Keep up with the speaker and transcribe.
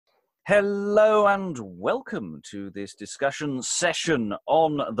Hello and welcome to this discussion session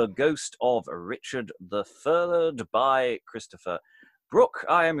on The Ghost of Richard III by Christopher Brooke.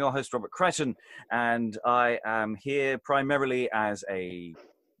 I am your host, Robert Crighton, and I am here primarily as a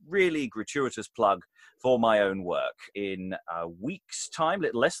really gratuitous plug for my own work. In a week's time, a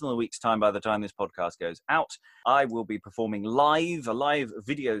little less than a week's time by the time this podcast goes out, I will be performing a live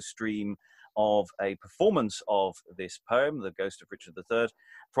video stream of a performance of this poem, The Ghost of Richard III,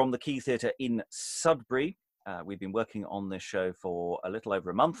 from the Key Theatre in Sudbury. We've been working on this show for a little over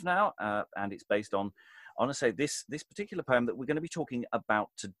a month now, and it's based on, I want to say, this particular poem that we're going to be talking about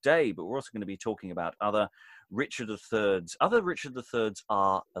today, but we're also going to be talking about other Richard III's. Other Richard III's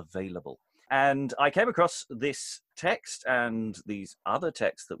are available. And I came across this text and these other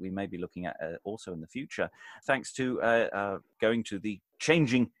texts that we may be looking at also in the future, thanks to going to the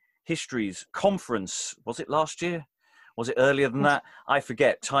Changing Histories conference. Was it last year? Was it earlier than that? I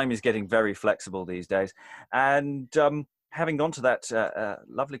forget. Time is getting very flexible these days. And having gone to that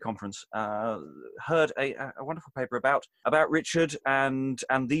lovely conference, heard a wonderful paper about Richard and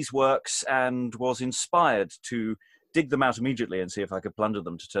these works, and was inspired to dig them out immediately and see if I could plunder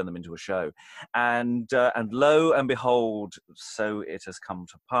them to turn them into a show. And lo and behold, so it has come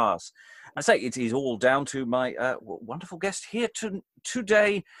to pass. I say it is all down to my wonderful guest here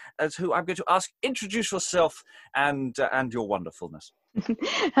today, as who I'm going to ask, introduce yourself and your wonderfulness.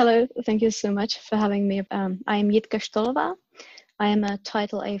 Hello, thank you so much for having me. I am Jitka Štollová. I am a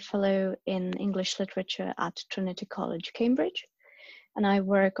Title A Fellow in English Literature at Trinity College, Cambridge, and I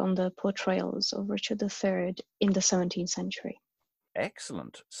work on the portrayals of Richard III in the 17th century.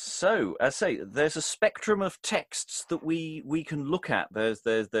 Excellent. So, as I say, there's a spectrum of texts that we can look at.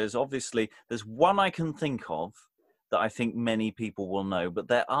 There's obviously, there's one I can think of that I think many people will know, but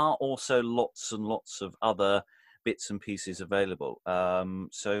there are also lots and lots of other bits and pieces available.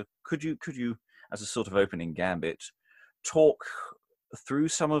 So could you, as a sort of opening gambit, talk through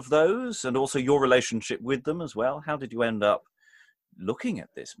some of those and also your relationship with them as well? How did you end up looking at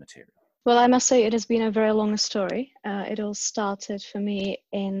this material? Well, I must say it has been a very long story. It all started for me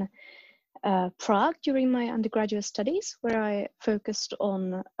in Prague during my undergraduate studies, where I focused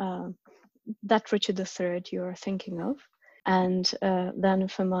on that Richard III you're thinking of. And then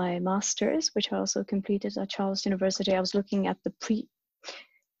for my master's, which I also completed at Charles University, I was looking at the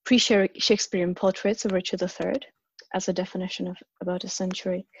pre-Shakespearean portraits of Richard III as a definition of about a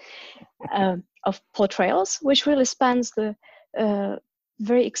century of portrayals, which really spans the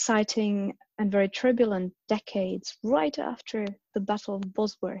very exciting and very turbulent decades right after the Battle of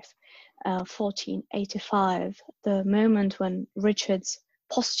Bosworth, 1485, the moment when Richard's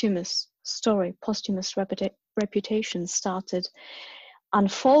posthumous reputation started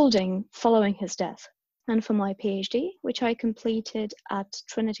unfolding following his death. And for my PhD, which I completed at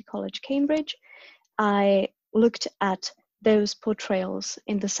Trinity College, Cambridge, I looked at those portrayals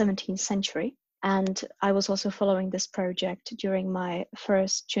in the 17th century. And I was also following this project during my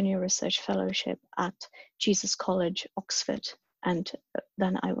first junior research fellowship at Jesus College, Oxford. And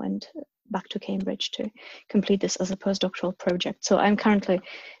then I went back to Cambridge to complete this as a postdoctoral project. So I'm currently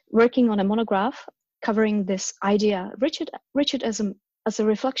working on a monograph covering this idea, Richard as a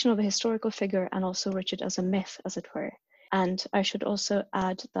reflection of a historical figure, and also Richard as a myth, as it were. And I should also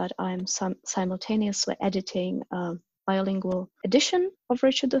add that I'm simultaneously editing a bilingual edition of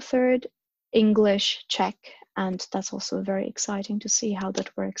Richard III, English, Czech, and that's also very exciting to see how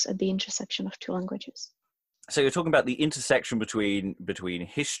that works at the intersection of two languages. So you're talking about the intersection between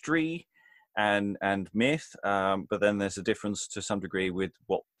history and myth, but then there's a difference to some degree with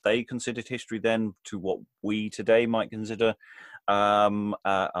what they considered history then to what we today might consider a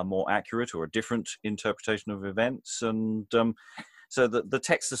more accurate or a different interpretation of events. And so the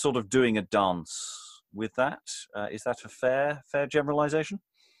texts are sort of doing a dance with that. Is that a fair generalization?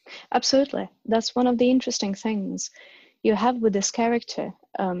 Absolutely. That's one of the interesting things you have with this character.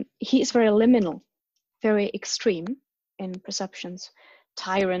 He is very liminal, very extreme in perceptions.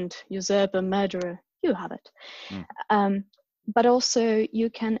 Tyrant, usurper, murderer, you have it. But also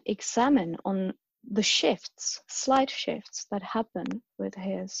you can examine on the slight shifts that happen with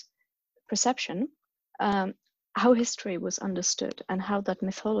his perception, how history was understood and how that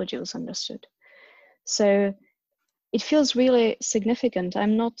mythology was understood. So it feels really significant.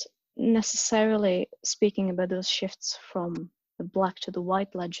 I'm not necessarily speaking about those shifts from the black to the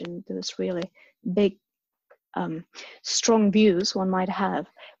white legend, those really big, strong views one might have,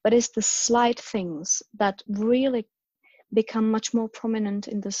 but it's the slight things that really become much more prominent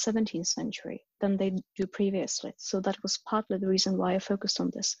in the 17th century than they do previously. So that was partly the reason why I focused on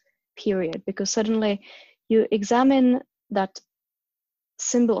this period, because suddenly you examine that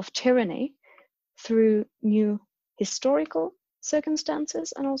symbol of tyranny through new historical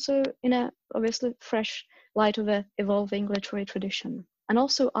circumstances and also in a obviously fresh light of a evolving literary tradition. And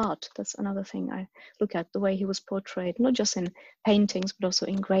also art, that's another thing I look at, the way he was portrayed, not just in paintings, but also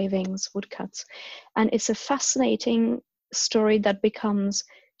engravings, woodcuts. And it's a fascinating story that becomes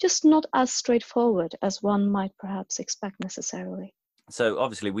just not as straightforward as one might perhaps expect necessarily. So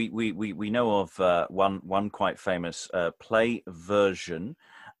obviously we know of one quite famous play version.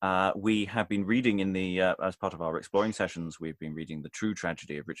 We have been reading in the as part of our exploring sessions, we've been reading The True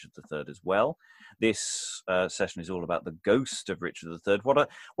Tragedy of Richard III as well. This session is all about the ghost of Richard III.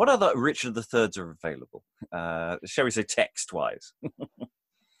 What other Richard III's are available? Shall we say text-wise?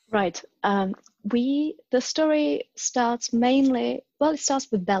 Right. The story starts mainly, well, it starts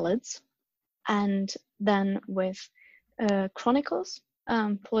with ballads and then with chronicles,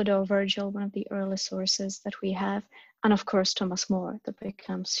 Polydore, Virgil, one of the early sources that we have, and of course Thomas More, that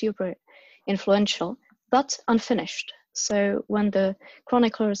becomes super influential, but unfinished. So when the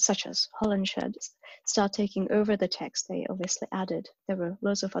chroniclers such as Holinshed start taking over the text, they obviously added, there were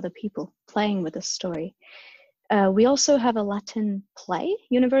loads of other people playing with the story. We also have a Latin play,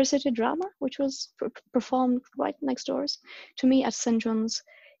 university drama, which was performed right next doors to me at St. John's,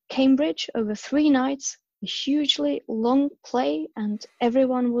 Cambridge, over 3 nights, a hugely long play, and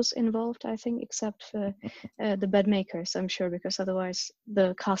everyone was involved, I think, except for the bedmakers, I'm sure, because otherwise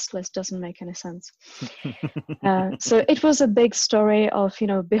the cast list doesn't make any sense. So it was a big story of,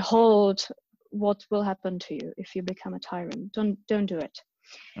 behold what will happen to you if you become a tyrant. Don't do it.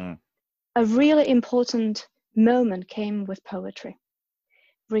 A really important moment came with poetry.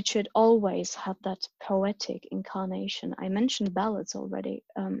 Richard always had that poetic incarnation. I mentioned ballads already,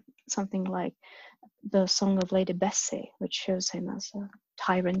 something like the Song of Lady Bessie, which shows him as a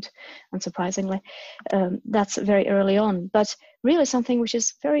tyrant, unsurprisingly. That's very early on. But really something which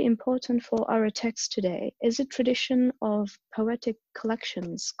is very important for our text today is a tradition of poetic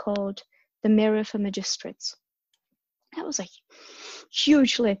collections called the Mirror for Magistrates. That was a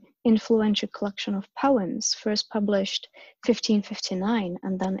hugely influential collection of poems, first published 1559,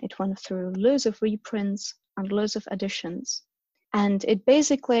 and then it went through loads of reprints and loads of editions. And it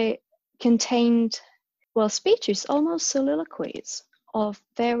basically contained, speeches, almost soliloquies of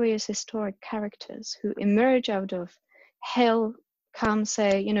various historic characters who emerge out of hell, come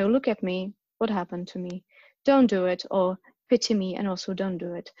say, look at me, what happened to me, don't do it, or pity me and also don't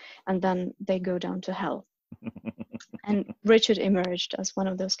do it. And then they go down to hell. And Richard emerged as one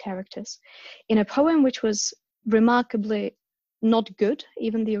of those characters in a poem which was remarkably not good.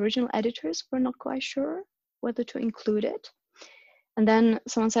 Even the original editors were not quite sure whether to include it. And then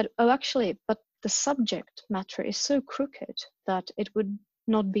someone said, oh, actually, but the subject matter is so crooked that it would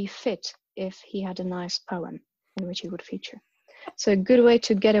not be fit if he had a nice poem in which he would feature. So a good way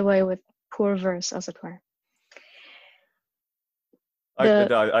to get away with poor verse, as it were. I love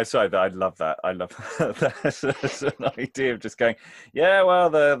that. I love that's an idea of just going, yeah, well,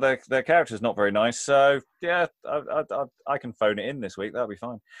 the character's not very nice, so yeah, I can phone it in this week. That'll be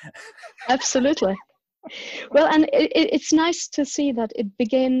fine. Absolutely. Well, and it's nice to see that it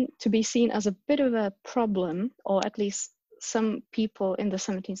began to be seen as a bit of a problem, or at least some people in the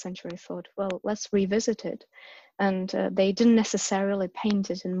 17th century thought, well, let's revisit it. And they didn't necessarily paint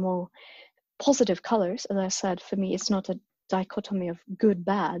it in more positive colors. As I said, for me, it's not a dichotomy of good,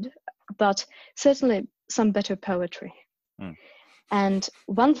 bad, but certainly some better poetry. And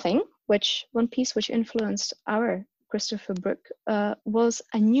one piece which influenced our Christopher Brooke was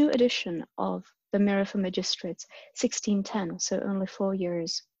a new edition of The Mirror for Magistrates, 1610, so only 4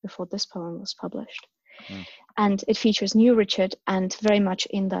 years before this poem was published. And it features New Richard, and very much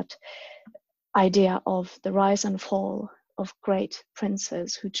in that idea of the rise and fall of great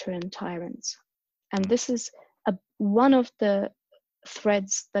princes who turn tyrants. And this is one of the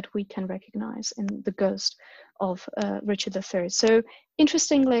threads that we can recognize in the ghost of Richard III. So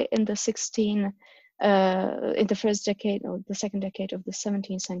interestingly, in the first decade or the second decade of the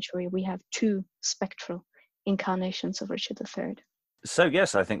 17th century, we have 2 spectral incarnations of Richard III. So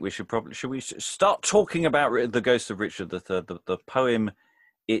yes, I think should we start talking about the ghost of Richard III, the poem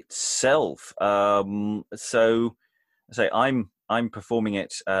itself. So I'm performing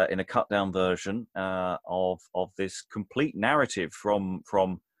it in a cut down version of this complete narrative from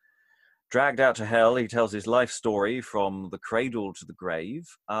dragged out to hell. He tells his life story from the cradle to the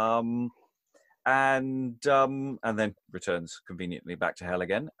grave, and then returns conveniently back to hell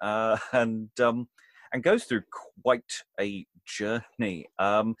again, and goes through quite a journey.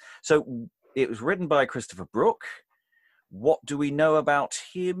 So it was written by Christopher Brooke. What do we know about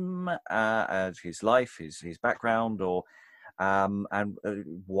him, his life, his background, or And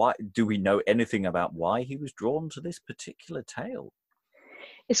why do we know anything about why he was drawn to this particular tale?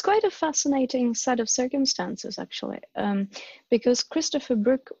 It's quite a fascinating set of circumstances, actually, because Christopher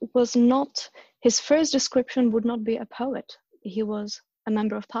Brooke was not, his first description would not be a poet. He was a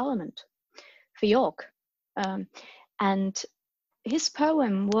member of parliament for York. And his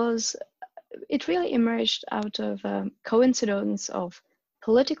poem was, it really emerged out of coincidence of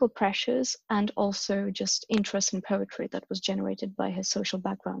political pressures and also just interest in poetry that was generated by his social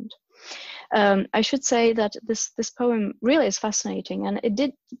background. I should say that this poem really is fascinating, and it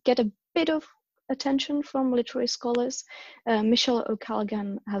did get a bit of attention from literary scholars. Michelle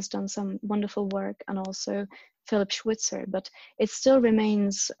O'Callaghan has done some wonderful work, and also Philip Schweitzer, but it still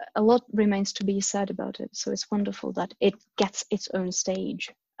remains, a lot remains to be said about it. So it's wonderful that it gets its own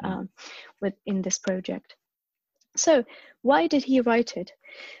stage within this project. So why did he write it?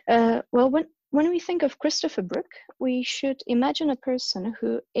 Well, when we think of Christopher Brooke, we should imagine a person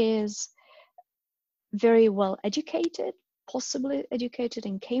who is very well educated, possibly educated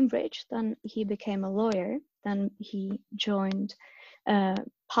in Cambridge. Then he became a lawyer. Then he joined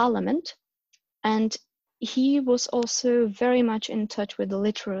Parliament. And he was also very much in touch with the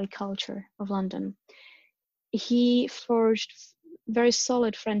literary culture of London. He forged very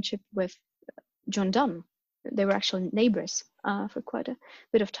solid friendship with John Donne. They were actually neighbors for quite a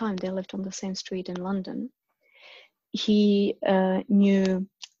bit of time. They lived on the same street in London. He knew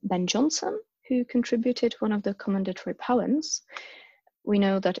Ben Jonson, who contributed one of the commendatory poems. We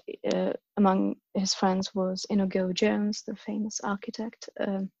know that among his friends was Inigo Jones, the famous architect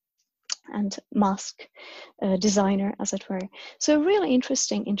and mask designer, as it were. So a really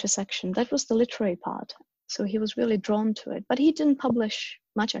interesting intersection. That was the literary part. So he was really drawn to it, but he didn't publish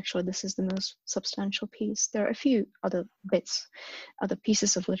much, actually. This is the most substantial piece. There are a few other bits, other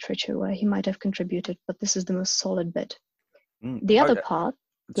pieces of literature where he might have contributed, but this is the most solid bit. The other part.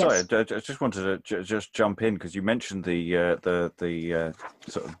 Sorry, yes. I just wanted to just jump in, because you mentioned the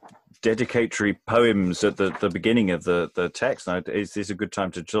sort of dedicatory poems at the beginning of the text. Now, is this a good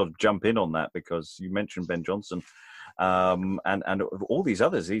time to sort of jump in on that, because you mentioned Ben Jonson? And all these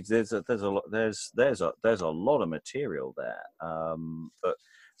others, there's a lot of material there, but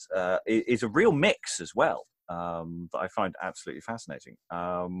it's a real mix as well, that I find absolutely fascinating.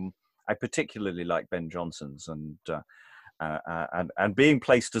 I particularly like Ben Jonson's, and being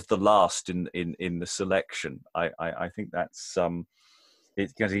placed as the last in the selection, I think that's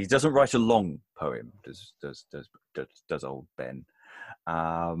because he doesn't write a long poem, does old Ben.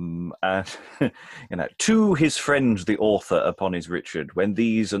 And to his friend the author upon his Richard, when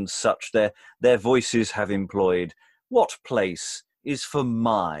these and such their voices have employed, what place is for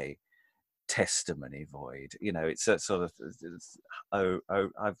my testimony void? It's a sort of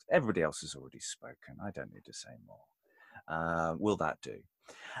everybody else has already spoken, I don't need to say more. Will that do?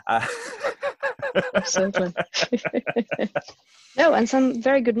 Absolutely. No, and some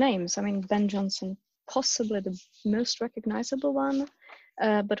very good names. I mean, Ben Jonson, possibly the most recognizable one,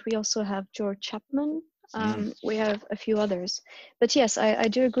 but we also have George Chapman. We have a few others. But yes, I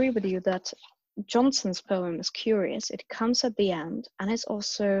do agree with you that Jonson's poem is curious. It comes at the end, and it's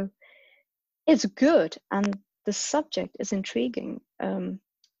good, and the subject is intriguing.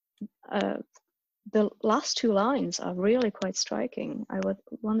 The last two lines are really quite striking. I would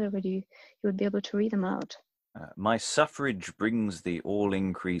wonder whether you would be able to read them out. My suffrage brings thee all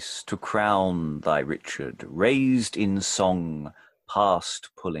increase to crown thy Richard, raised in song, past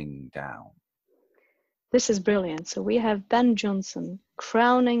pulling down. This is brilliant. So we have Ben Jonson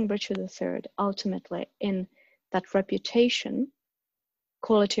crowning Richard III ultimately in that reputation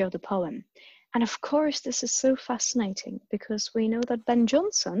quality of the poem. And of course, this is so fascinating because we know that Ben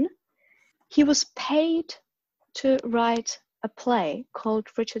Jonson, he was paid to write a play called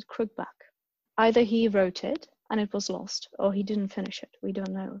Richard Crookback. Either he wrote it and it was lost, or he didn't finish it. We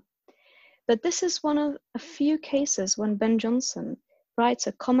don't know. But this is one of a few cases when Ben Jonson writes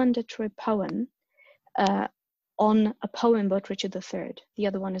a commendatory poem on a poem about Richard III. The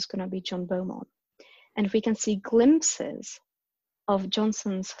other one is going to be John Beaumont. And we can see glimpses of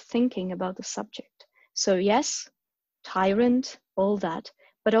Jonson's thinking about the subject. So yes, tyrant, all that,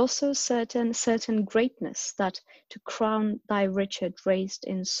 but also certain greatness, that to crown thy Richard raised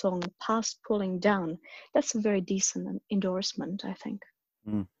in song, past pulling down. That's a very decent endorsement, I think.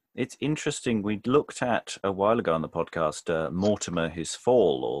 It's interesting. We looked at a while ago on the podcast Mortimer, his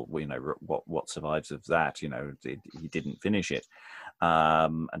fall, or what survives of that. He didn't finish it,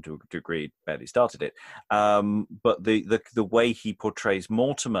 and to a degree barely started it. But the way he portrays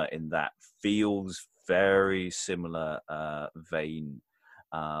Mortimer in that feels very similar vein.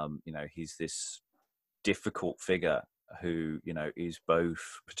 He's this difficult figure who, you know, is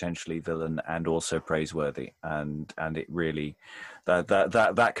both potentially villain and also praiseworthy, and it really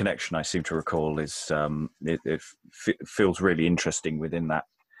that connection, I seem to recall, is it feels really interesting within that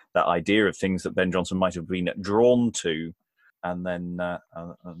idea of things that Ben Jonson might have been drawn to, and then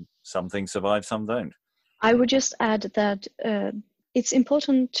some things survive, some don't. I would just add that it's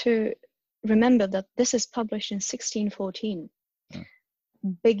important to remember that this is published in 1614,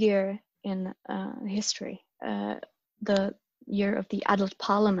 big year in history, the year of the adult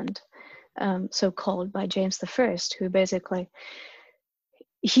parliament, so called by James I, who basically,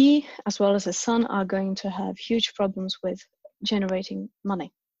 he as well as his son are going to have huge problems with generating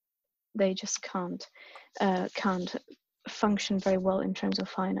money. They just can't function very well in terms of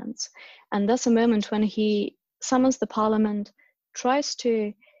finance. And that's a moment when he summons the parliament, tries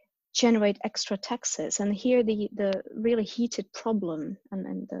to generate extra taxes. And here the really heated problem,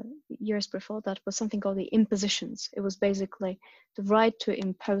 and the years before that, was something called the impositions. It was basically the right to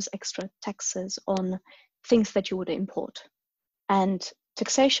impose extra taxes on things that you would import. And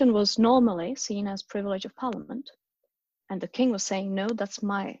taxation was normally seen as privilege of parliament. And the king was saying, no, that's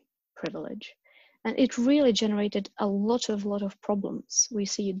my privilege. And it really generated a lot of problems. We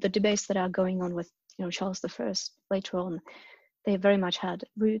see the debates that are going on with, you know, Charles I later on. They very much had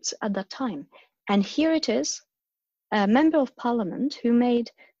roots at that time. And here it is, a member of parliament who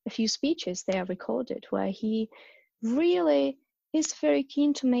made a few speeches, they are recorded, where he really is very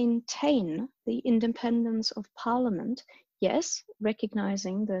keen to maintain the independence of parliament. Yes,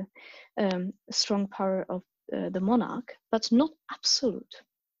 recognizing the strong power of the monarch, but not absolute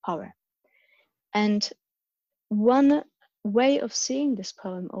power. And one way of seeing this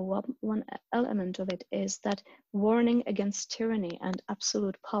poem, or one element of it, is that warning against tyranny and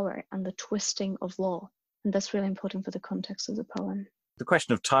absolute power and the twisting of law. And that's really important for the context of the poem. The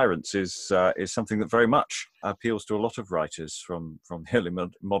question of tyrants is something that very much appeals to a lot of writers from the early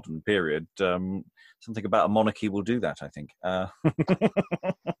modern period. Something about a monarchy will do that, I think.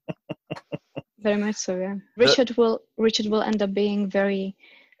 Very much so, yeah. Richard will end up being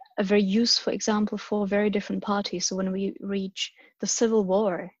a very useful example for very different parties. So when we reach the Civil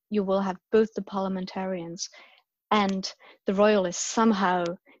War, you will have both the parliamentarians and the royalists somehow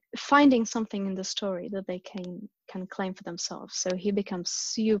finding something in the story that they can claim for themselves. So he becomes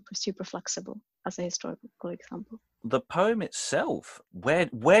super flexible as a historical example. The poem itself,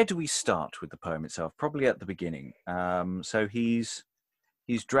 where do we start with the poem itself? Probably at the beginning. So he's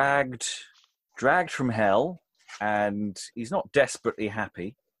dragged from hell, and he's not desperately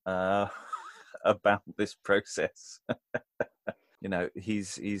happy about this process. You know,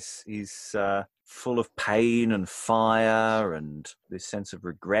 he's full of pain and fire and this sense of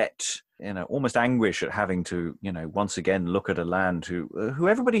regret, you know, almost anguish at having to, you know, once again look at a land who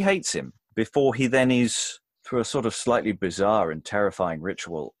everybody hates him, before he then is, through a sort of slightly bizarre and terrifying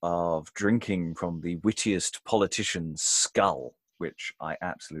ritual of drinking from the wittiest politician's skull, which I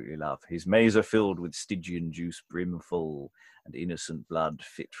absolutely love. His mazer filled with Stygian juice brimful, and innocent blood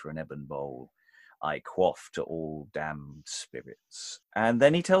fit for an ebon bowl. I quaff to all damned spirits. And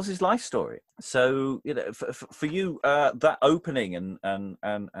then he tells his life story. So, you know, for you, that opening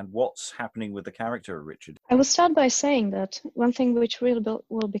and what's happening with the character of Richard. I will start by saying that one thing which really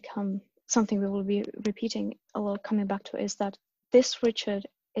will become something we will be repeating a lot, coming back to, is that this Richard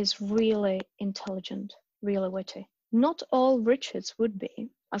is really intelligent, really witty. Not all Richards would be,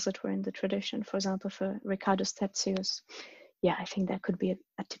 as it were, in the tradition. For example, for Ricardus Tertius, yeah, I think there could be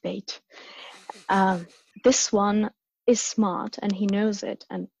a debate. This one is smart, and he knows it,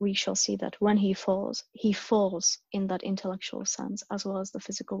 and we shall see that when he falls in that intellectual sense, as well as the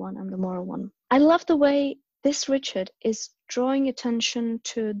physical one and the moral one. I love the way this Richard is drawing attention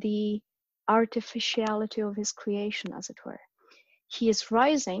to the artificiality of his creation, as it were. He is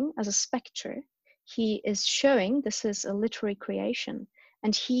rising as a spectre. He is showing this is a literary creation,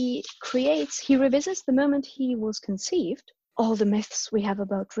 and he revisits the moment he was conceived, all the myths we have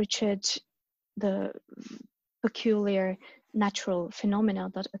about Richard, the peculiar natural phenomena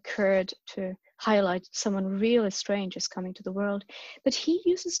that occurred to highlight someone really strange is coming to the world. But he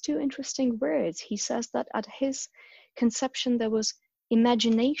uses two interesting words. He says that at his conception there was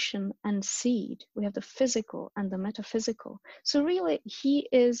imagination and seed. We have the physical and the metaphysical. So really he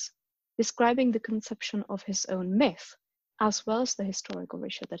is describing the conception of his own myth, as well as the historical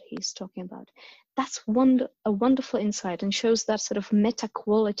Richard that he's talking about. That's a wonderful insight, and shows that sort of meta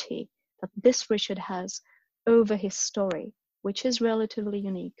quality that this Richard has over his story, which is relatively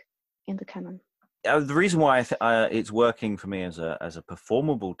unique in the canon. The reason why it's working for me as a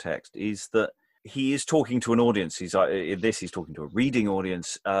performable text is that he is talking to an audience. He's talking to a reading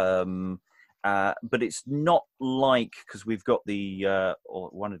audience, But it's not like, because we've got or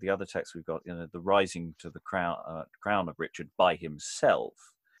one of the other texts we've got, the rising to the crown of Richard by himself,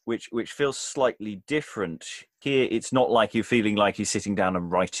 which feels slightly different. Here, it's not like you're feeling like he's sitting down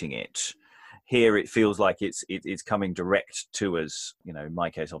and writing it. Here, it feels like it's coming direct to us. In my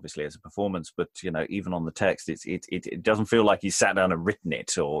case, obviously as a performance, but even on the text, it doesn't feel like he's sat down and written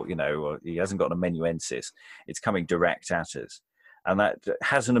it, or or he hasn't got an amanuensis. It's coming direct at us. And that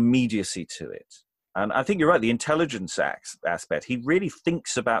has an immediacy to it. And I think you're right. The intelligence aspect. He really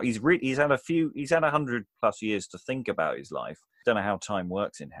thinks about. He's had 100+ years to think about his life. Don't know how time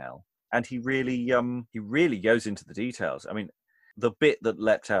works in hell. And he really goes into the details. I mean, the bit that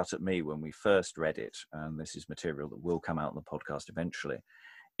leapt out at me when we first read it, and this is material that will come out in the podcast eventually,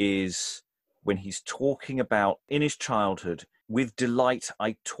 is when he's talking about, in his childhood, with delight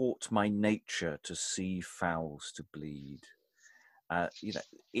I taught my nature to see fowls to bleed.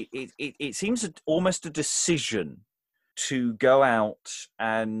 It seems almost a decision to go out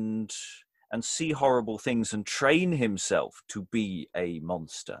and see horrible things and train himself to be a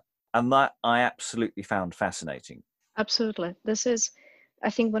monster. And that I absolutely found fascinating. Absolutely. This is, I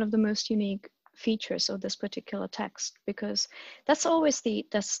think, one of the most unique features of this particular text, because that's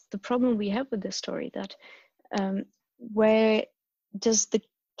the problem we have with this story, that where does the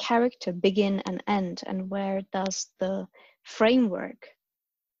character begin and end, and where does the framework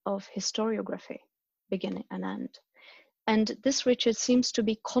of historiography begin and end? And this Richard seems to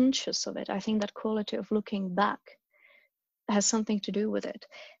be conscious of it. I think that quality of looking back has something to do with it.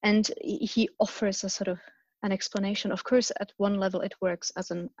 And he offers a sort of an explanation. Of course, at one level, it works as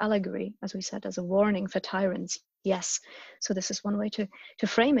an allegory, as we said, as a warning for tyrants. Yes, so this is one way to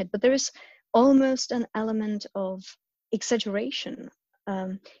frame it. But there is almost an element of exaggeration.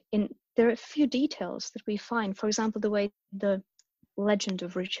 There are a few details that we find. For example, the way the legend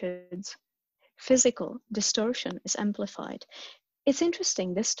of Richard's physical distortion is amplified. It's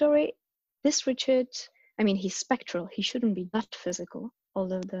interesting. This story, this Richard, I mean, he's spectral. He shouldn't be that physical,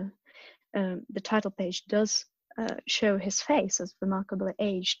 although the title page does show his face as remarkably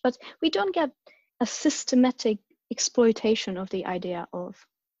aged. But we don't get a systematic exploitation of the idea of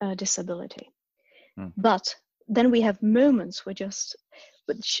disability. But then we have moments which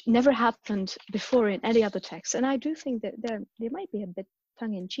never happened before in any other text. And I do think that there might be a bit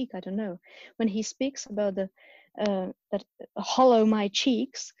tongue-in-cheek, I don't know, when he speaks about that hollow my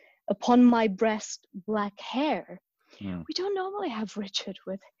cheeks, upon my breast black hair. We don't normally have Richard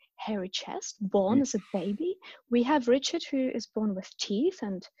with hairy chest, born as a baby. We have Richard who is born with teeth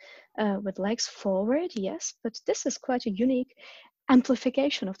and with legs forward, yes, but this is quite a unique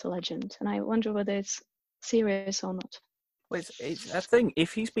amplification of the legend, and I wonder whether it's serious or not. Well, it's a thing.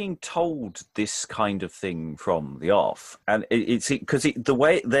 If he's being told this kind of thing from the off, and it's because the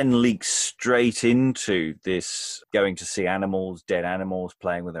way it then leaks straight into this going to see animals, dead animals,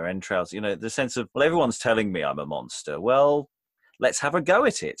 playing with their entrails, the sense of, well, everyone's telling me I'm a monster. Well, let's have a go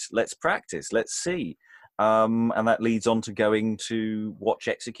at it. Let's practice. Let's see. And that leads on to going to watch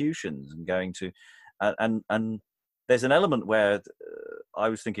executions and going to, and there's an element where I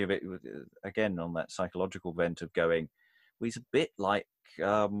was thinking of it again on that psychological bent of going, well, he's a bit like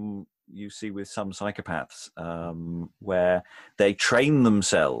you see with some psychopaths, where they train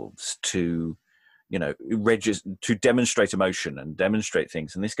themselves to, to demonstrate emotion and demonstrate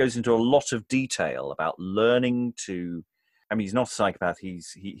things. And this goes into a lot of detail about learning to, I mean, he's not a psychopath.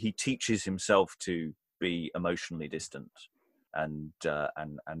 He teaches himself to be emotionally distant and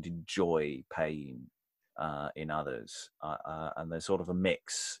enjoy pain in others. And there's sort of a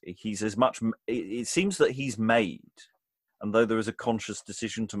mix. He's as much, it seems that he's made, and though there is a conscious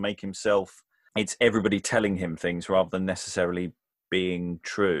decision to make himself, it's everybody telling him things rather than necessarily being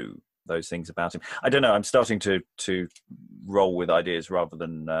true, those things about him. I don't know, I'm starting to roll with ideas rather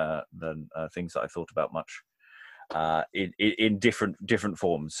than things that I thought about much in different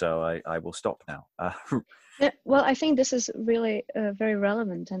forms. So I will stop now. Yeah, well, I think this is really very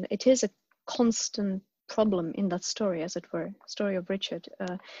relevant, and it is a constant problem in that story, as it were, story of Richard.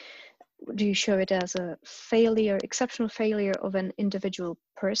 Do you show it as a failure, exceptional failure of an individual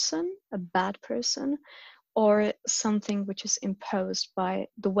person, a bad person, or something which is imposed by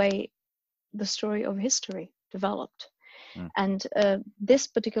the way the story of history developed? And this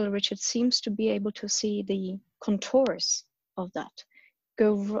particular Richard seems to be able to see the contours of that,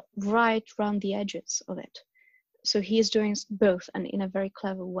 go right round the edges of it. So he is doing both, and in a very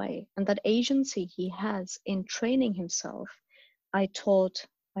clever way. And that agency he has in training himself, I taught,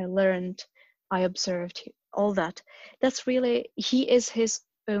 I learned, I observed, all that. That's really, he is his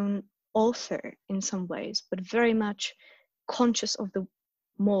own author in some ways, but very much conscious of the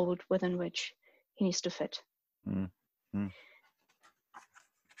mold within which he needs to fit. Mm. Mm.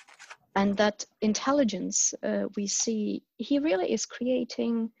 And that intelligence, we see, he really is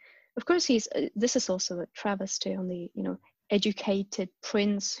creating, of course, this is also a travesty on the, educated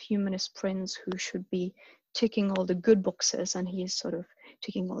prince, humanist prince who should be ticking all the good boxes, and he is sort of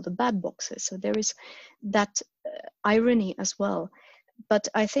ticking all the bad boxes. So there is that irony as well. But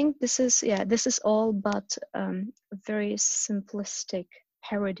I think this is all but a very simplistic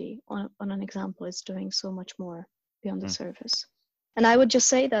parody on an example. It's doing so much more beyond the surface. And I would just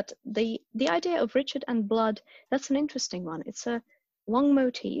say that the idea of Richard and blood, that's an interesting one. It's a long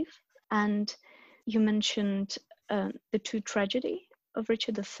motif, and you mentioned the two tragedy of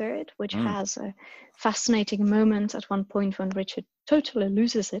Richard III, which has a fascinating moment at one point when Richard totally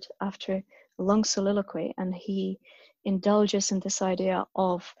loses it after a long soliloquy, and he indulges in this idea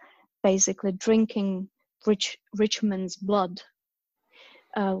of basically drinking Richmond's blood,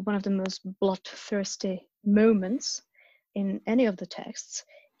 one of the most bloodthirsty moments in any of the texts.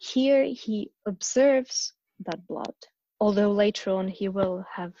 Here he observes that blood, although later on he will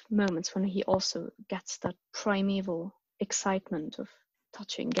have moments when he also gets that primeval excitement of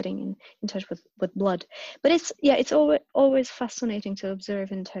touching, getting in touch with blood. But it's always fascinating to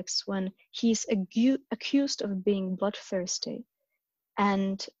observe in texts when he's accused of being bloodthirsty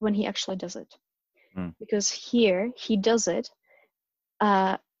and when he actually does it. Because here he does it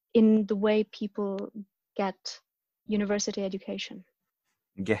in the way people get university education.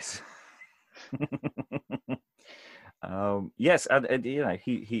 Yes. Yes, and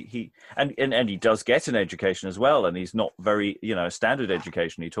he does get an education as well, and he's not very standard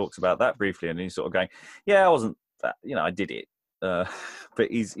education. He talks about that briefly, and he's sort of going, I wasn't that, I did it, but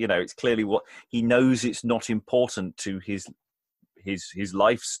he's it's clearly what he knows. It's not important to his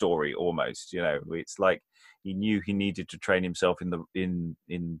life story almost. It's like he knew he needed to train himself in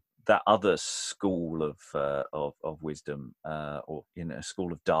that other school of wisdom, or in a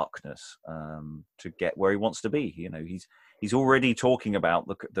school of darkness, to get where he wants to be. He's already talking about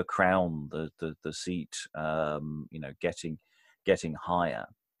the crown, the seat, getting higher.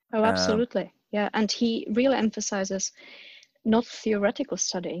 Oh, absolutely. Yeah, and he really emphasizes not theoretical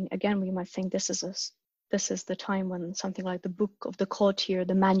studying. Again, we might think this is the time when something like the book of the courtier,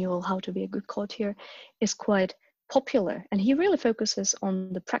 the manual how to be a good courtier, is quite popular, and he really focuses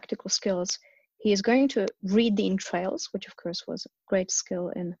on the practical skills. He is going to read the entrails, which of course was a great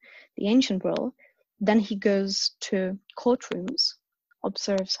skill in the ancient world. Then he goes to courtrooms,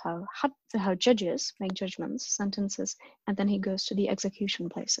 observes how judges make judgments, sentences, and then he goes to the execution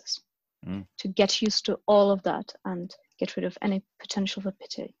places to get used to all of that and get rid of any potential for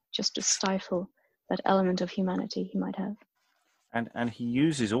pity, just to stifle that element of humanity he might have. And he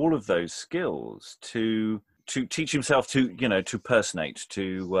uses all of those skills to teach himself to personate,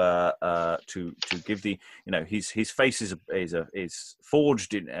 to give the his face is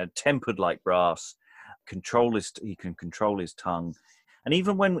forged in tempered like brass. He can control his tongue, and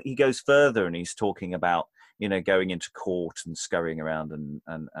even when he goes further and he's talking about going into court and scurrying around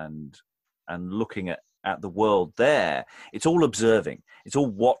and looking at the world there, it's all observing, it's all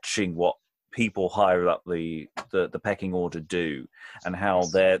watching what people higher up the pecking order do, and how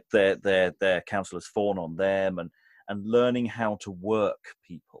their counsellors fawn on them, and learning how to work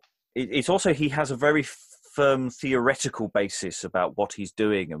people. It's also, he has a very firm theoretical basis about what he's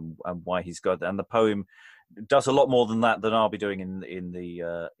doing and why he's got, and the poem does a lot more than that than I'll be doing in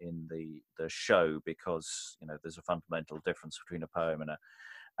the show, because there's a fundamental difference between a poem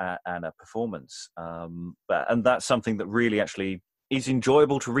and a performance, and that's something that really actually is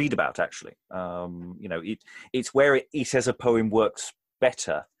enjoyable to read about. Actually, it's where it as a poem works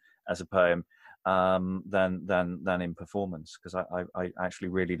better as a poem than in performance, because I actually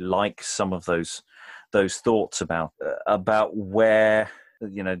really like some of those thoughts about where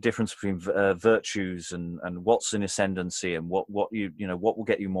difference between virtues and what's in ascendancy, and what will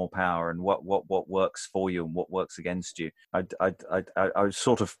get you more power, and what works for you and what works against you. I was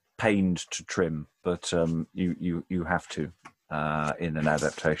sort of pained to trim, but you have to. In an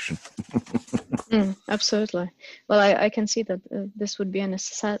adaptation. Absolutely. Well, I can see that this would be a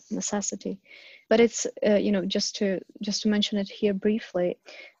necessity, but it's just to mention it here briefly,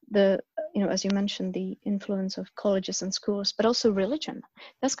 as you mentioned, the influence of colleges and schools, but also religion,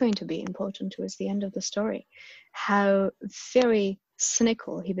 that's going to be important towards the end of the story. How very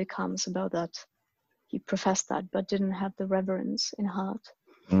cynical he becomes about that. He professed that, but didn't have the reverence in heart.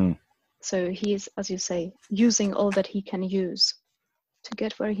 So he is, as you say, using all that he can use to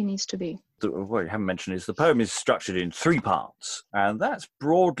get where he needs to be. What you haven't mentioned is the poem is structured in 3 parts, and that's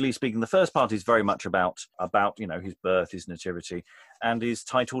broadly speaking. The first part is very much about his birth, his nativity, and is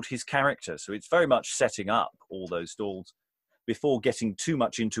titled His Character. So it's very much setting up all those stalls before getting too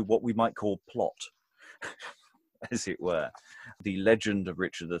much into what we might call plot, as it were, the legend of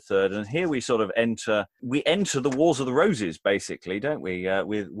Richard III. And here we sort of enter the Wars of the Roses, basically, don't we?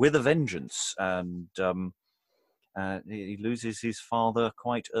 With a vengeance, and he loses his father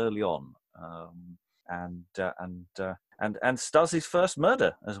quite early on, and does his first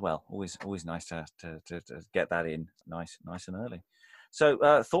murder as well. Always nice to get that in nice and early.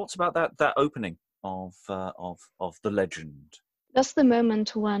 So thoughts about that opening of the legend? That's the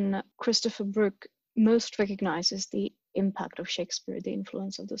moment when Christopher Brooke most recognizes the impact of Shakespeare, the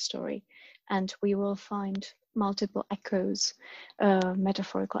influence of the story, and we will find multiple echoes,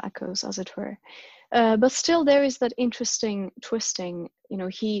 metaphorical echoes, as it were. But still, there is that interesting twisting.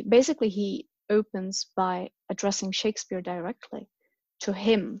 He opens by addressing Shakespeare directly to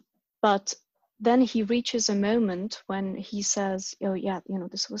him, but then he reaches a moment when he says, "Oh yeah,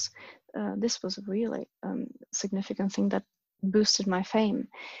 this was a really significant thing that boosted my fame,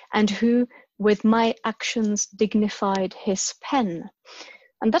 and who with my actions dignified his pen."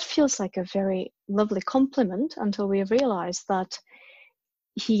 And that feels like a very lovely compliment until we realize that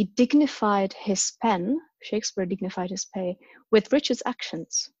he dignified his pen, Shakespeare dignified his pen, with Richard's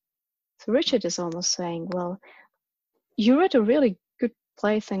actions. So Richard is almost saying, well, you wrote a really good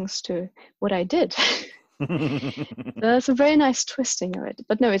play thanks to what I did. That's a very nice twisting of it.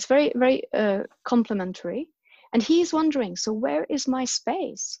 But no, it's very, very complimentary. And he's wondering, so where is my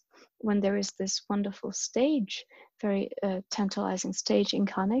space when there is this wonderful stage, very tantalizing stage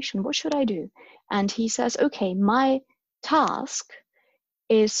incarnation? What should I do? And he says, okay, my task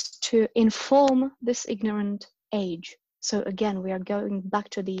is to inform this ignorant age. So again, we are going back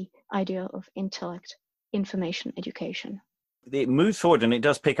to the idea of intellect, information, education. It moves forward, and it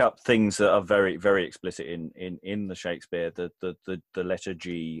does pick up things that are very, very explicit in the Shakespeare. The letter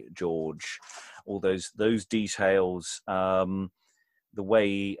G, George, all those details. The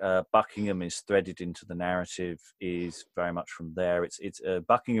way Buckingham is threaded into the narrative is very much from there. It's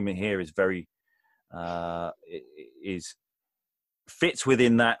Buckingham in here is very fits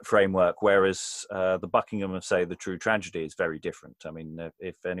within that framework, whereas the Buckingham of, say, the True Tragedy is very different. I mean,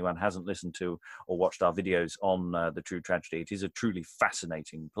 if anyone hasn't listened to or watched our videos on the True Tragedy, it is a truly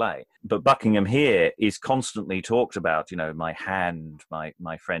fascinating play. But Buckingham here is constantly talked about, my hand,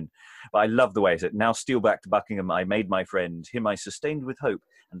 my friend. But I love the way it's now steal back to Buckingham, I made my friend, him I sustained with hope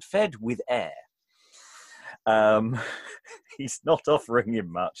and fed with air. He's not offering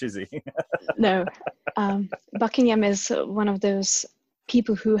him much, is he? No. Buckingham is one of those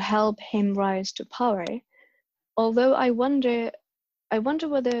people who help him rise to power. Although I wonder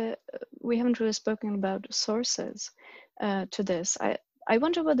whether we haven't really spoken about sources to this. I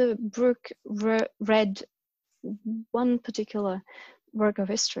wonder whether Brooke read one particular work of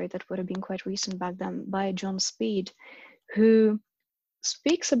history that would have been quite recent back then by John Speed, who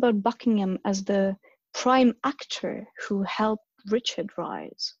speaks about Buckingham as the prime actor who helped Richard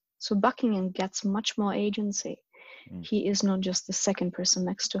rise. So Buckingham gets much more agency. He is not just the second person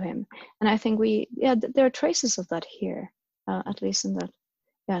next to him. And I think there are traces of that here, at least in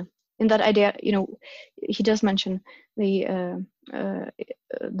that idea. He does mention the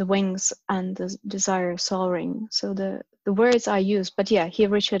wings and the desire soaring. So the words are used, but here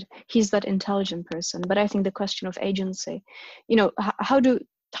Richard, he's that intelligent person. But I think the question of agency, how do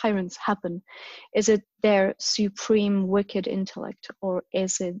tyrants happen? Is it their supreme wicked intellect, or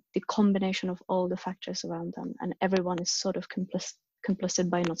is it the combination of all the factors around them, and everyone is sort of complicit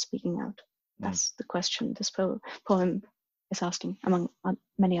by not speaking out? That's the question this poem is asking, among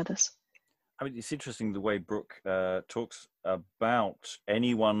many others. I mean, it's interesting the way Brooke talks about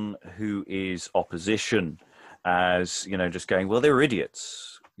anyone who is opposition as, just going, well, they were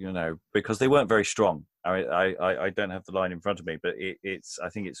idiots, because they weren't very strong. I don't have the line in front of me, but I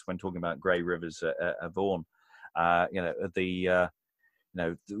think it's when talking about Grey Rivers at Vaughan,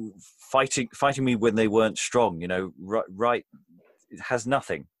 fighting me when they weren't strong, right, it has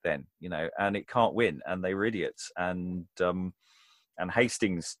nothing then, and it can't win, and they were idiots, and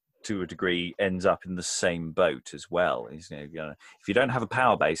Hastings to a degree ends up in the same boat as well. If you don't have a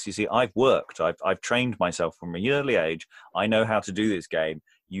power base, you see, I've worked, I've trained myself from a early age. I know how to do this game.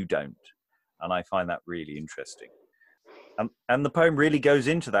 You don't. And I find that really interesting. And the poem really goes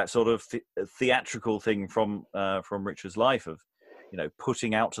into that sort of theatrical thing from Richard's life of,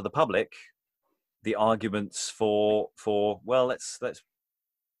 putting out to the public the arguments for well, let's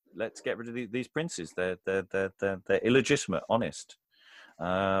get rid of these princes. They're illegitimate, honest.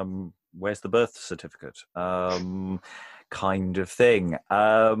 Where's the birth certificate? Kind of thing.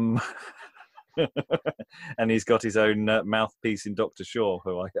 And he's got his own mouthpiece in Dr. Shaw,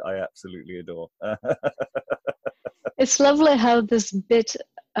 who I absolutely adore. It's lovely how this bit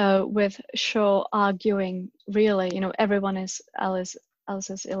with Shaw arguing, really, everyone is else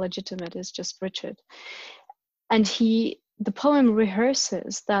is illegitimate, is just Richard. And the poem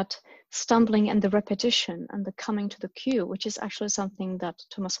rehearses that stumbling and the repetition and the coming to the cue, which is actually something that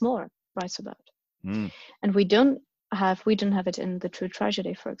Thomas More writes about. And we don't have it in the True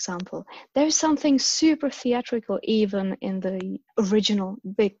Tragedy, for example. There's something super theatrical even in the original,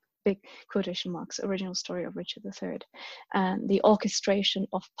 big quotation marks, original story of Richard III, and the orchestration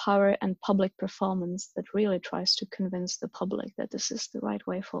of power and public performance that really tries to convince the public that this is the right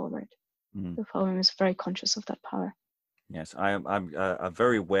way forward. The poem is very conscious of that power. Yes, I'm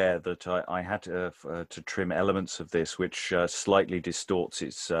very aware that I had to trim elements of this which slightly distorts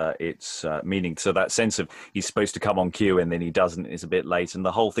its meaning. So that sense of he's supposed to come on cue and then he doesn't, is a bit late, and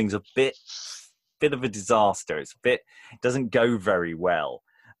the whole thing's a bit of a disaster. It doesn't go very well.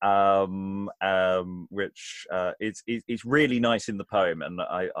 Which it's really nice in the poem, and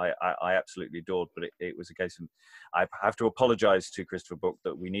I absolutely adored. But it was a case of, I have to apologise to Christopher Brooke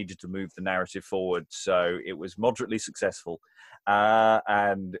that we needed to move the narrative forward, so it was moderately successful,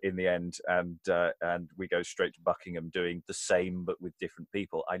 and in the end, and we go straight to Buckingham doing the same but with different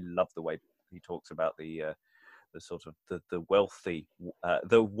people. I love the way he talks about the sort of the wealthy,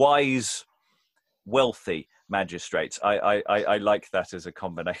 the wise, wealthy magistrates. I like that as a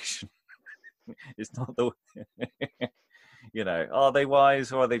combination. It's not the are they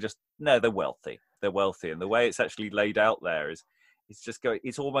wise or are they just, no, they're wealthy, and the way it's actually laid out there is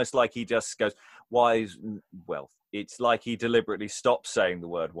it's almost like he just goes wise wealth. It's like he deliberately stops saying the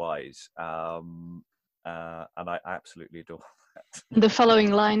word wise, and I absolutely adore that. The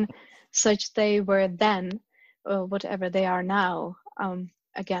following line, such they were then, or whatever they are now,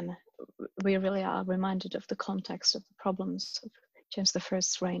 again, we really are reminded of the context of the problems of James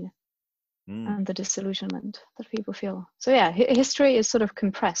I's reign and the disillusionment that people feel. So yeah, history is sort of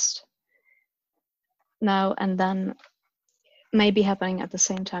compressed now and then, maybe happening at the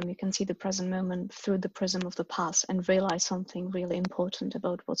same time. You can see the present moment through the prism of the past and realize something really important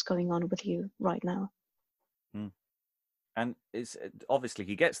about what's going on with you right now. And it's obviously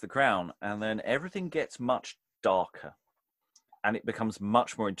he gets the crown, and then everything gets much darker. And it becomes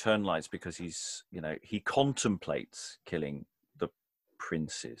much more internalized because he contemplates killing the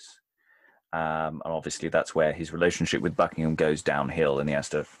princes. And obviously that's where his relationship with Buckingham goes downhill, and he has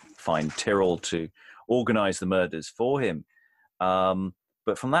to find Tyrrell to organize the murders for him.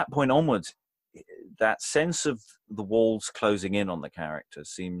 But from that point onwards, that sense of the walls closing in on the character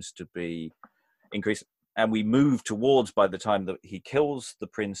seems to be increasing. And we move towards, by the time that he kills the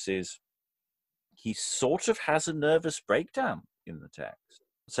princes, he sort of has a nervous breakdown in the text.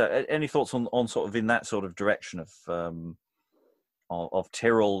 So any thoughts on sort of in that sort of direction of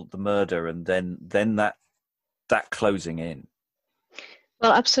Tyrrell, the murder, and then that closing in?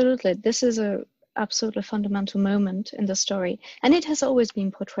 Well, absolutely. This is a absolutely fundamental moment in the story, and it has always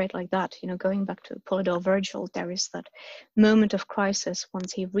been portrayed like that. Going back to Polydore Virgil, there is that moment of crisis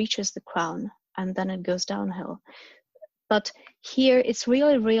once he reaches the crown, and then it goes downhill. But here it's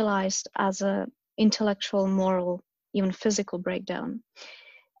really realized as a intellectual, moral, even physical breakdown.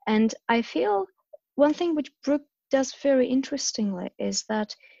 And I feel one thing which Brooke does very interestingly is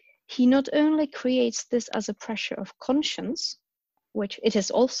that he not only creates this as a pressure of conscience, which it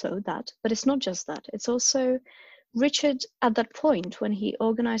is also that, but it's not just that. It's also Richard at that point when he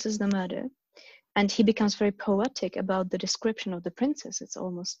organizes the murder, and he becomes very poetic about the description of the princes. It's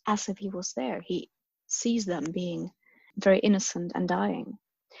almost as if he was there. He sees them being very innocent and dying.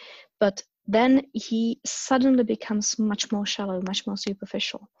 But then he suddenly becomes much more shallow, much more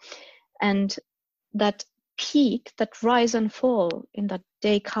superficial. And that peak, that rise and fall in that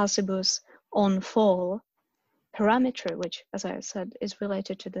de casibus on fall parameter, which, as I said, is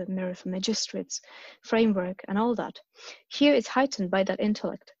related to the Mirror for Magistrates framework and all that, here it's heightened by that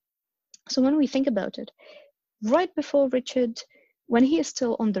intellect. So when we think about it, right before Richard, when he is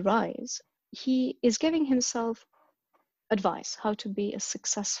still on the rise, he is giving himself advice how to be a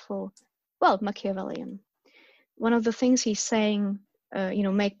successful, Machiavellian. One of the things he's saying,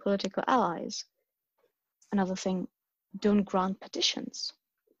 make political allies. Another thing, don't grant petitions.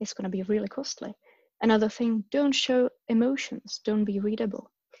 It's going to be really costly. Another thing, don't show emotions, don't be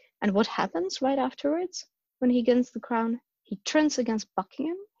readable. And what happens right afterwards when he gains the crown? He turns against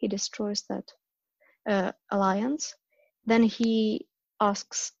Buckingham, he destroys that alliance. Then he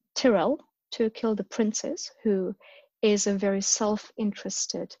asks Tyrrell to kill the princes who is a very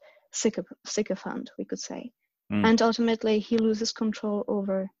self-interested sycophant, we could say. Mm. And ultimately, he loses control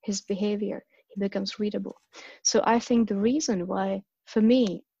over his behavior. He becomes readable. So I think the reason why, for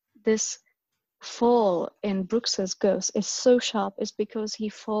me, this fall in Brooks's Ghost is so sharp is because he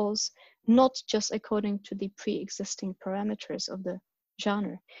falls not just according to the pre-existing parameters of the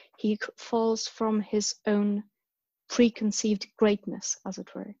genre. He falls from his own preconceived greatness, as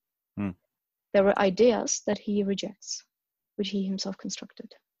it were. Mm. There were ideas that he rejects, which he himself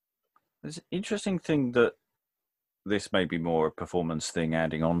constructed. There's an interesting thing that this may be more a performance thing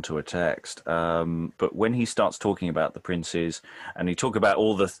adding on to a text, but when he starts talking about the princes and he talk about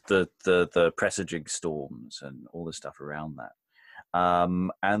all the presaging storms and all the stuff around that,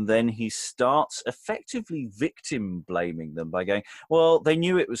 and then he starts effectively victim blaming them by going, well, they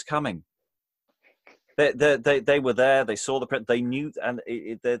knew it was coming. They were there, they saw they knew, and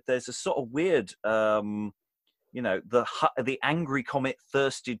there's a sort of weird the angry comet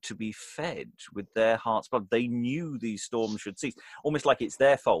thirsted to be fed with their heart's blood. They knew these storms should cease, almost like it's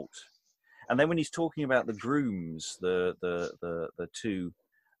their fault. And then when he's talking about the grooms, the two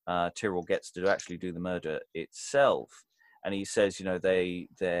Tyrrell gets to actually do the murder itself, and he says,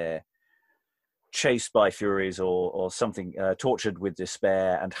 they're chased by furies or something, tortured with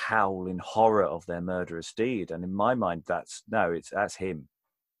despair, and howl in horror of their murderous deed. And in my mind, that's him.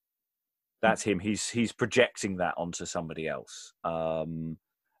 That's him. He's projecting that onto somebody else,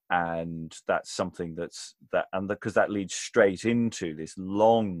 and that's something because that leads straight into this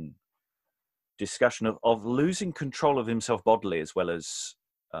long discussion of losing control of himself bodily as well as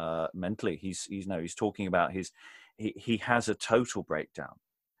mentally. He's talking about he has a total breakdown,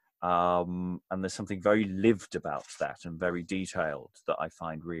 and there's something very lived about that and very detailed that I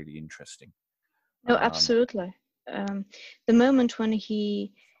find really interesting. No, absolutely. The moment when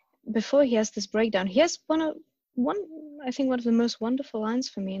before he has this breakdown, he has one of the most wonderful lines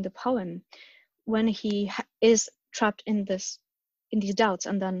for me in the poem, when he is trapped in these doubts,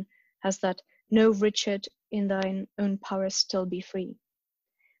 and then has that, "No, Richard, in thine own power still be free."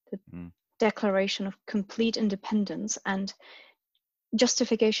 The declaration of complete independence and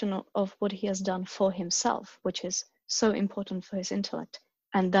justification of what he has done for himself, which is so important for his intellect.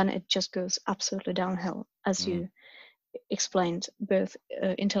 And then it just goes absolutely downhill, as you explained, both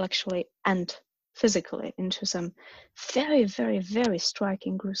intellectually and physically, into some very, very, very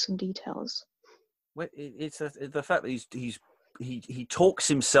striking, gruesome details. Well, it's the fact that he talks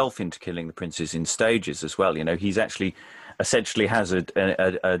himself into killing the princes in stages as well. He's actually essentially has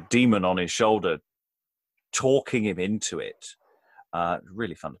a demon on his shoulder talking him into it.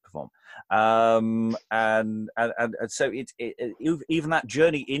 Really fun to perform, and so even that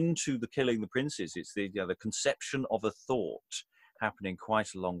journey into the killing the princes, it's the conception of a thought happening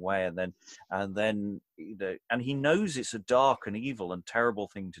quite a long way, and then and he knows it's a dark and evil and terrible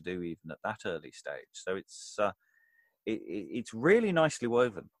thing to do even at that early stage. So it's really nicely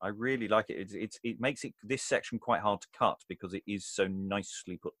woven. I really like it. It makes this section quite hard to cut because it is so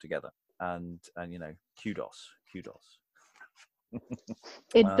nicely put together, and kudos.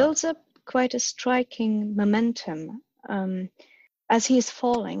 It builds up quite a striking momentum. As he's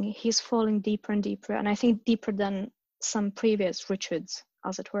falling deeper and deeper, and I think deeper than some previous Richards,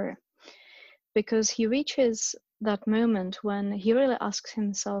 as it were, because he reaches that moment when he really asks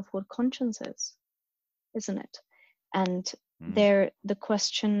himself what conscience is, isn't it? And there, the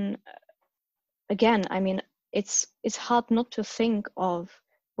question, again, I mean, it's hard not to think of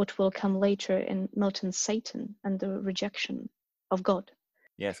what will come later in Milton's Satan and the rejection of God.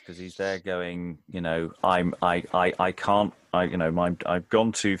 Yes, because he's there going, I can't, I've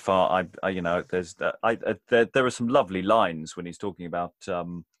gone too far. There are some lovely lines when he's talking about,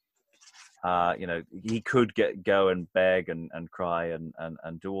 he could go and beg and cry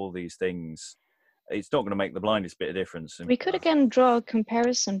and do all these things. It's not going to make the blindest bit of difference. We could again draw a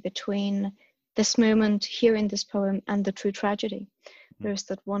comparison between this moment here in this poem and the true tragedy. There's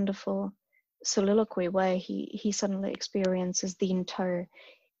that wonderful soliloquy where he suddenly experiences the entire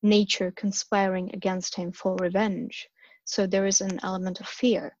nature conspiring against him for revenge. So there is an element of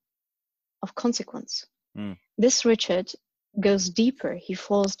fear, of consequence. This Richard goes deeper, he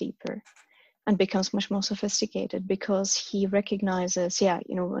falls deeper and becomes much more sophisticated, because he recognizes,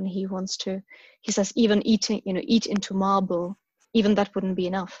 when he wants to, he says, even eat into marble, even that wouldn't be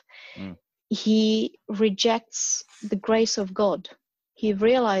enough. He rejects the grace of God. He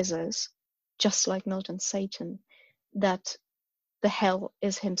realizes, just like Milton's Satan, that the hell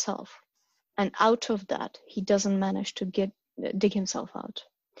is himself. And out of that, he doesn't manage to dig himself out.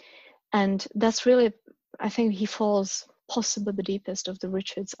 And that's really, I think he falls possibly the deepest of the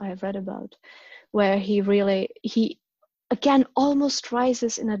Richards I have read about, where he again almost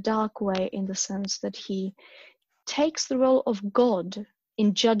rises in a dark way, in the sense that he takes the role of God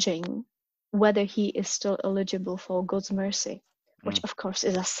in judging whether he is still eligible for God's mercy, which of course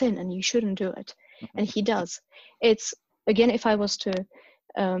is a sin and you shouldn't do it. And he does. It's, again, if I was to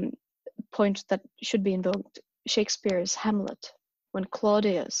point that should be invoked, Shakespeare's Hamlet, when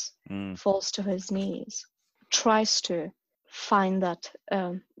Claudius falls to his knees, tries to find that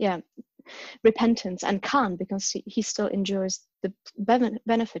repentance, and can't, because he still enjoys the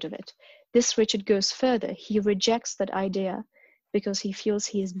benefit of it. This Richard goes further. He rejects that idea because he feels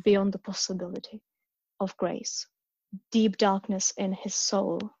he is beyond the possibility of grace. Deep darkness in his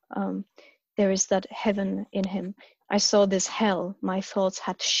soul. There is that heaven in him. I saw this hell my thoughts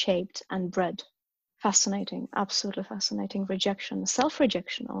had shaped and bred. Fascinating, absolutely fascinating rejection,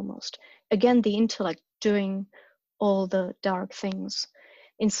 self-rejection almost. Again, the intellect doing all the dark things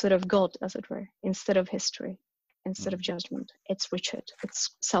instead of God, as it were, instead of history, instead of judgment. It's Richard,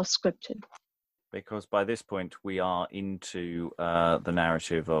 it's self-scripted. Because by this point we are into the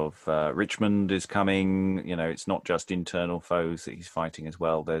narrative of Richmond is coming. You know, it's not just internal foes that he's fighting as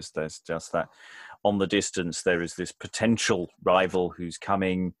well. There's just that on the distance. There is this potential rival who's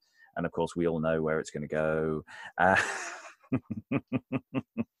coming, and of course we all know where it's going to go.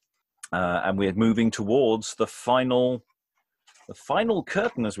 And we're moving towards the final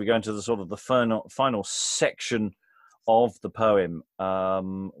curtain as we go into the sort of the final section of the poem,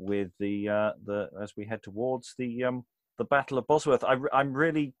 with the as we head towards the Battle of Bosworth. I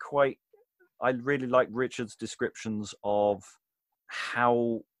really like Richard's descriptions of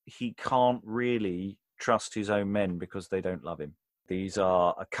how he can't really trust his own men because they don't love him. These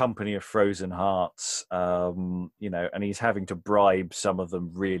are a company of frozen hearts, you know, and he's having to bribe some of them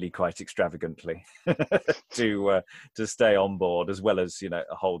really quite extravagantly to stay on board, as well as, you know,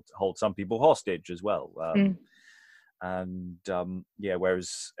 hold some people hostage as well. And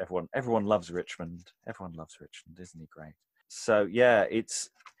whereas everyone loves Richmond. Everyone loves Richmond, isn't he great? So yeah,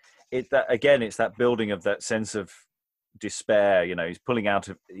 it's that building of that sense of despair. You know,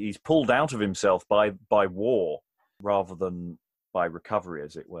 he's pulled out of himself by war rather than by recovery,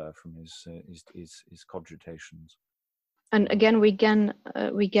 as it were, from his cogitations. And again, we get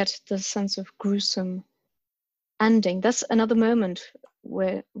the sense of gruesome ending. That's another moment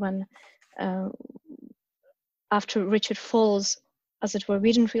when after Richard falls, as it were,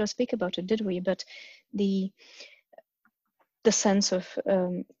 we didn't really speak about it, did we? But the sense of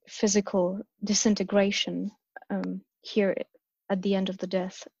physical disintegration here at the end of the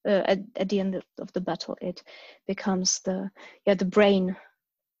death, at the end of the battle, it becomes the brain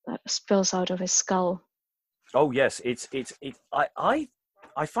that spills out of his skull. Oh yes, I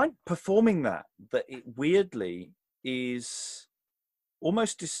find performing that it weirdly is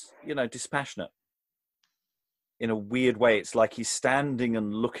almost dispassionate. In a weird way, it's like he's standing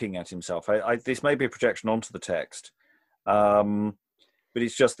and looking at himself. This may be a projection onto the text, but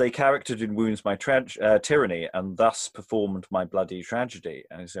it's just, they charactered in wounds my tyranny, and thus performed my bloody tragedy.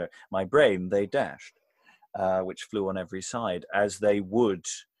 And so my brain they dashed, which flew on every side, as they would.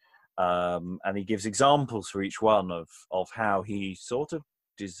 And he gives examples for each one of how he sort of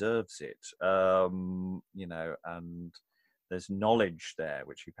deserves it, you know, and there's knowledge there,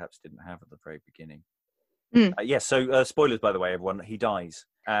 which he perhaps didn't have at the very beginning. Yes, so spoilers, by the way, everyone. He dies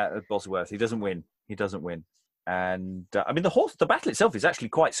at Bosworth. He doesn't win. And I mean, the battle itself is actually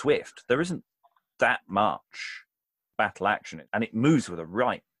quite swift. There isn't that much battle action, and it moves with a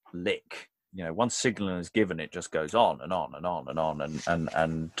right lick. You know, once signal is given, it just goes on and on and on and on,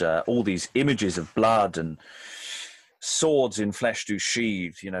 and all these images of blood and swords in flesh do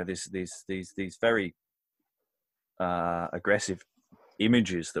sheathe. You know, these very aggressive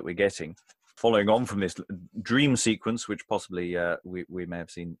images that we're getting, following on from this dream sequence, which possibly we may have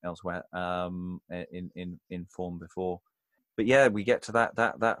seen elsewhere in form before. But yeah, we get to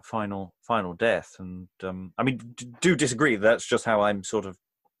that final death, and I mean, do disagree. That's just how I'm sort of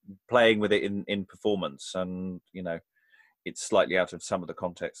playing with it in performance, and you know, it's slightly out of some of the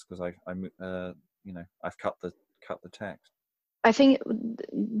context because I've cut the text. I think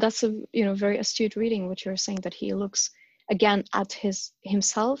that's a very astute reading, what you're saying, that he looks again at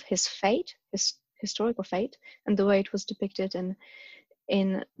himself, his fate, his historical fate, and the way it was depicted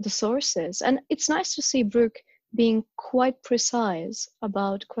in the sources. And it's nice to see Brooke being quite precise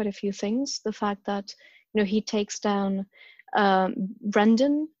about quite a few things. The fact that he takes down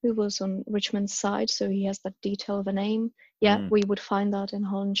Brendan, who was on Richmond's side, so he has that detail of a name. We would find that in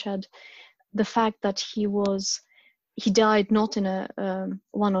Holinshed. The fact that he died not in a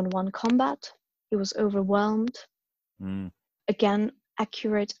one-on-one combat. He was overwhelmed. Again,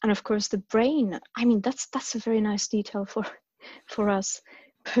 accurate. And of course, the brain. I mean, that's a very nice detail for us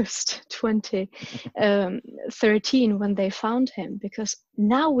post 2013 when they found him, because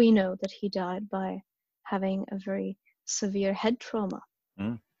now we know that he died by having a very severe head trauma.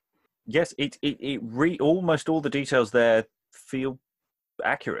 Yes, almost all the details there feel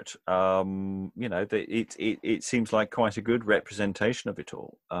accurate. It seems like quite a good representation of it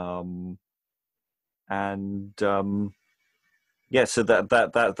all. So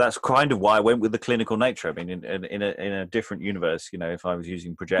that's kind of why I went with the clinical nature. I mean, in a different universe, if I was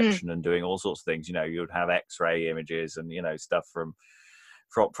using projection and doing all sorts of things, you would have X-ray images and stuff from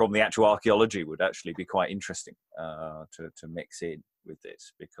the actual archaeology would actually be quite interesting to mix in with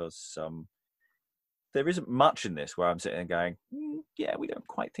this, because there isn't much in this where I'm sitting and going, yeah, we don't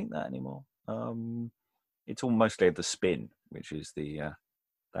quite think that anymore. It's all mostly the spin, which is the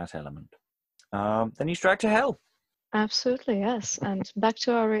that element. Then he's dragged to hell. Absolutely, yes. And back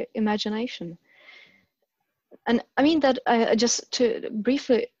to our imagination. And I mean that just to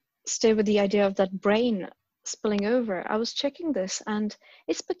briefly stay with the idea of that brain spilling over, I was checking this, and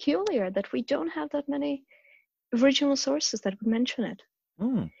it's peculiar that we don't have that many original sources that would mention it.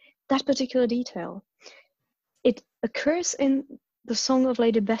 That particular detail. It occurs in the Song of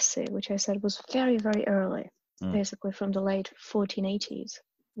Lady Bessie, which I said was very, very early, basically from the late 1480s,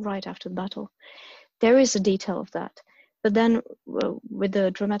 right after the battle. There is a detail of that. But then with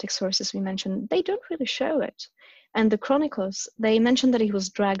the dramatic sources we mentioned, they don't really show it. And the chronicles, they mentioned that he was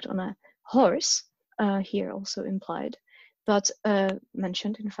dragged on a horse, here also implied, but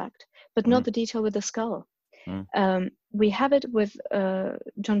mentioned in fact, but not the detail with the skull. We have it with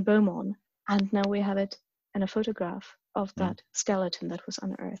John Beaumont, and now we have it in a photograph of that skeleton that was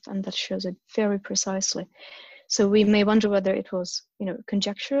unearthed, and that shows it very precisely. So we may wonder whether it was,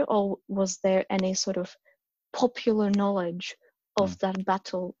 conjecture, or was there any sort of popular knowledge of that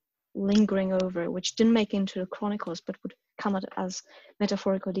battle lingering over, which didn't make it into the chronicles, but would come out as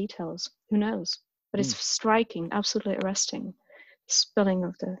metaphorical details. Who knows? But it's striking, absolutely arresting, spilling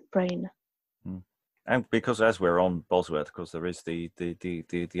of the brain. And because as we're on Bosworth, of course, there is the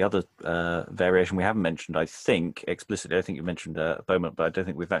other variation we haven't mentioned, I think, explicitly. I think you mentioned Beaumont, but I don't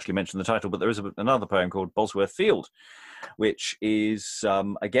think we've actually mentioned the title. But there is another poem called Bosworth Field, which is,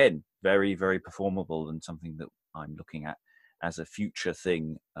 again, very, very performable, and something that I'm looking at as a future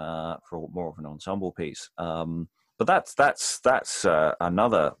thing for more of an ensemble piece. But that's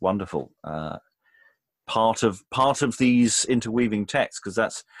another wonderful part of these interweaving texts, because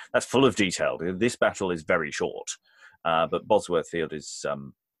that's full of detail. This battle is very short, but Bosworth Field is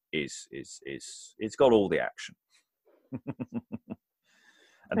it's got all the action.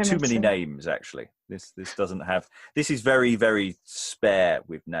 And too many names, actually. This doesn't have. This is very, very spare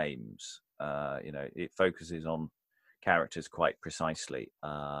with names. It focuses on characters quite precisely,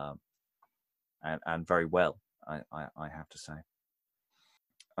 and very well. I have to say.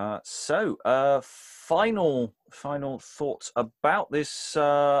 Final thoughts about this.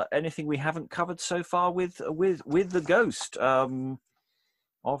 Anything we haven't covered so far with the ghost of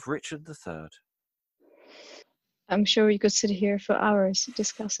Richard III? I'm sure we could sit here for hours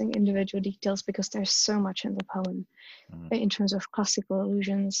discussing individual details, because there's so much in the poem in terms of classical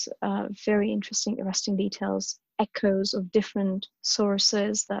allusions, very interesting, arresting details, echoes of different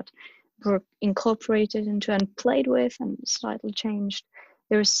sources that Brooke incorporated into and played with and slightly changed.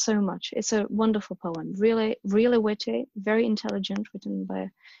 There is so much. It's a wonderful poem, really, really witty, very intelligent, written by a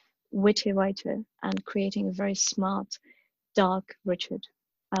witty writer, and creating a very smart, dark Richard.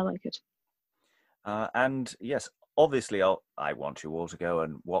 I like it. And yes, obviously, I want you all to go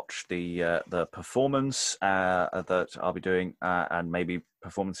and watch the performance that I'll be doing, and maybe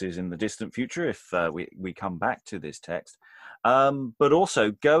performances in the distant future if we come back to this text. But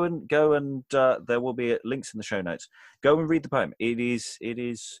also go and there will be links in the show notes. Go and read the poem. It's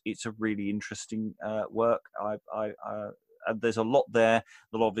a really interesting work. There's a lot there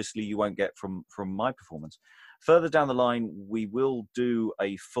that obviously you won't get from my performance. Further down the line, we will do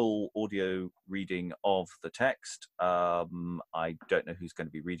a full audio reading of the text. I don't know who's going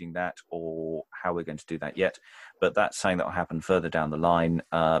to be reading that or how we're going to do that yet, but that's something that will happen further down the line,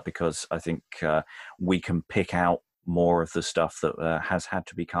 because I think we can pick out more of the stuff that has had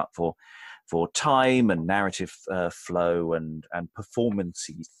to be cut for time and narrative flow and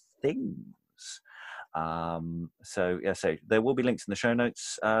performance-y things. So there will be links in the show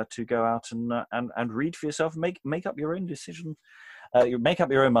notes to go out and read for yourself, make up your own decision, make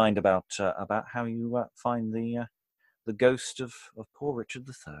up your own mind about how you find the ghost of poor Richard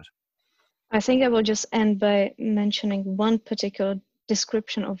III. I think I will just end by mentioning one particular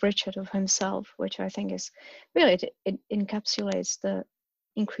description of Richard, of himself, which I think is really, it encapsulates the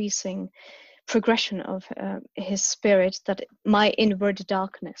increasing progression of his spirit, that my inward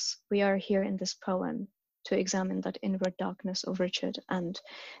darkness. We are here in this poem to examine that inward darkness of Richard and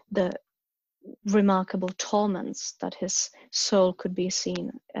the remarkable torments that his soul could be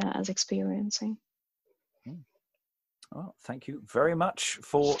seen as experiencing. Well, thank you very much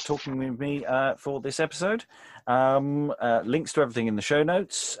for talking with me for this episode. Links to everything in the show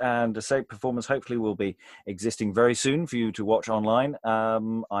notes, and the State performance hopefully will be existing very soon for you to watch online,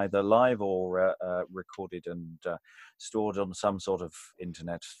 either live or recorded and stored on some sort of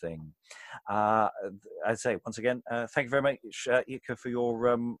internet thing. I'd say once again, thank you very much, Jitka,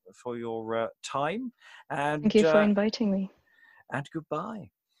 for your time. And thank you for inviting me. And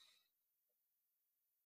goodbye.